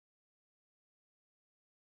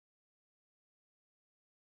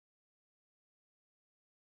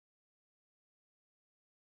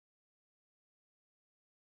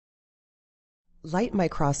Light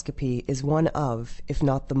microscopy is one of, if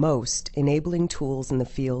not the most, enabling tools in the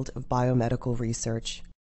field of biomedical research.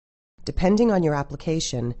 Depending on your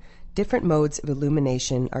application, different modes of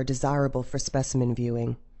illumination are desirable for specimen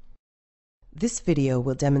viewing. This video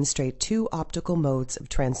will demonstrate two optical modes of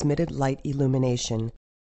transmitted light illumination: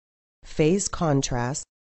 phase contrast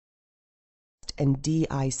and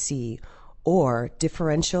DIC, or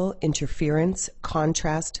differential interference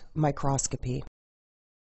contrast microscopy.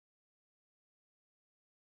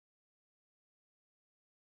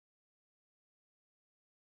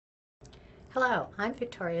 Hello, I'm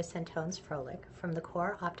Victoria Centonze Frohlich from the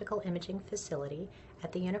Core Optical Imaging Facility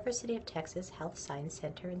at the University of Texas Health Science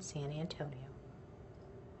Center in San Antonio.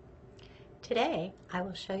 Today, I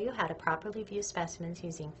will show you how to properly view specimens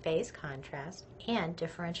using phase contrast and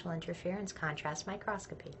differential interference contrast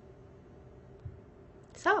microscopy.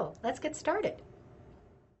 So, let's get started.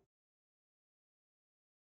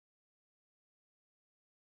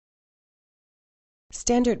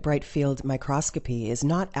 Standard bright field microscopy is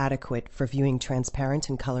not adequate for viewing transparent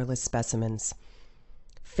and colorless specimens.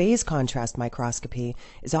 Phase contrast microscopy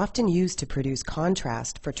is often used to produce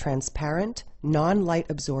contrast for transparent, non-light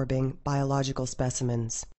absorbing biological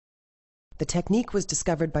specimens. The technique was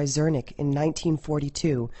discovered by Zernike in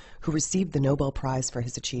 1942, who received the Nobel Prize for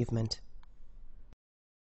his achievement.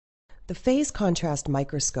 The phase contrast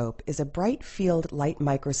microscope is a bright field light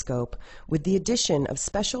microscope with the addition of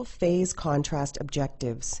special phase contrast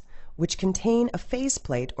objectives, which contain a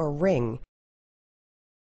faceplate or ring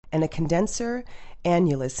and a condenser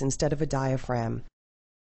annulus instead of a diaphragm.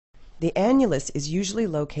 The annulus is usually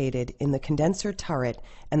located in the condenser turret,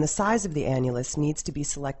 and the size of the annulus needs to be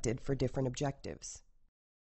selected for different objectives.